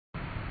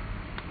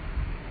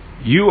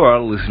You are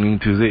listening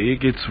to the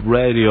Ikits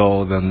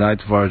Radio, the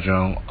night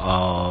version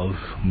of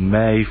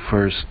May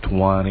 1st,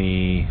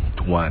 2020.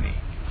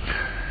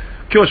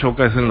 今日紹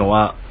介するの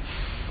は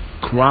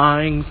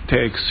Crying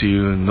Takes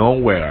You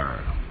Nowhere。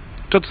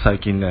 ちょっと最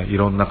近ね、い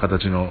ろんな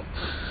形の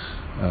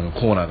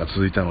コーナーが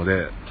続いたの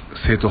で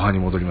正統派に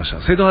戻りました。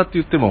正統派って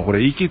言ってもこれ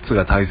Ikits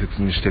が大切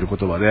にしている言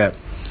葉で、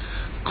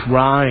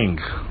 Crying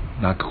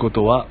泣くこ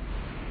とは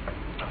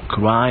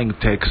Crying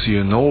takes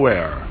you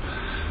nowhere、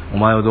お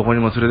前をどこに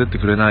も連れてって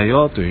くれない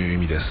よという意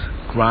味です。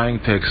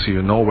 Crying takes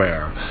you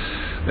nowhere。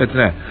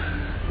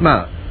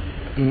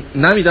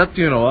 涙っ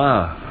ていうの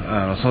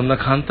はそんな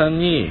簡単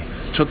に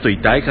ちょっと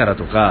痛いから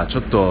とかち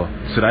ょっと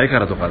辛いか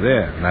らとかで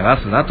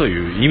流すなと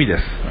いう意味で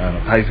す。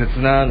大切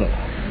な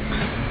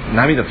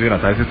涙というの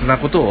は大切な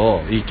こと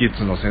を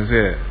E-Kids の先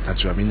生た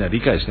ちはみんな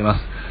理解してま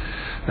す。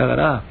だか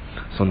ら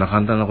そんな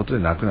簡単なことで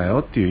泣くな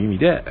よっていう意味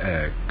で、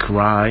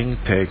Crying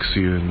takes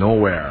you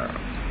nowhere、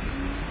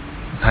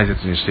大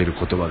切にしている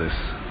言葉です。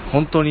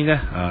本当に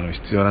ね、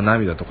必要な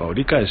涙とかを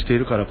理解してい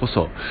るからこ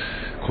そ、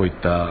こういっ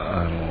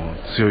た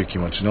強い気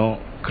持ちの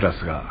クラ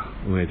スが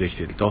運営でき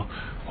ていると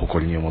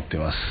誇りに思ってい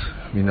ます。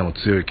みんなも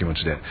強い気持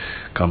ちで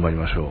頑張り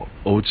ましょ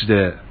う。お家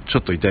でちょ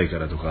っと痛いか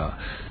らとか、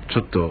ち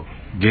ょっと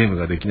ゲーム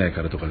ができない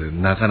からとかで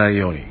泣かない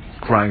ように。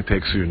Crying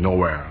takes you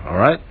nowhere.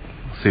 Alright?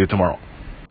 See you tomorrow.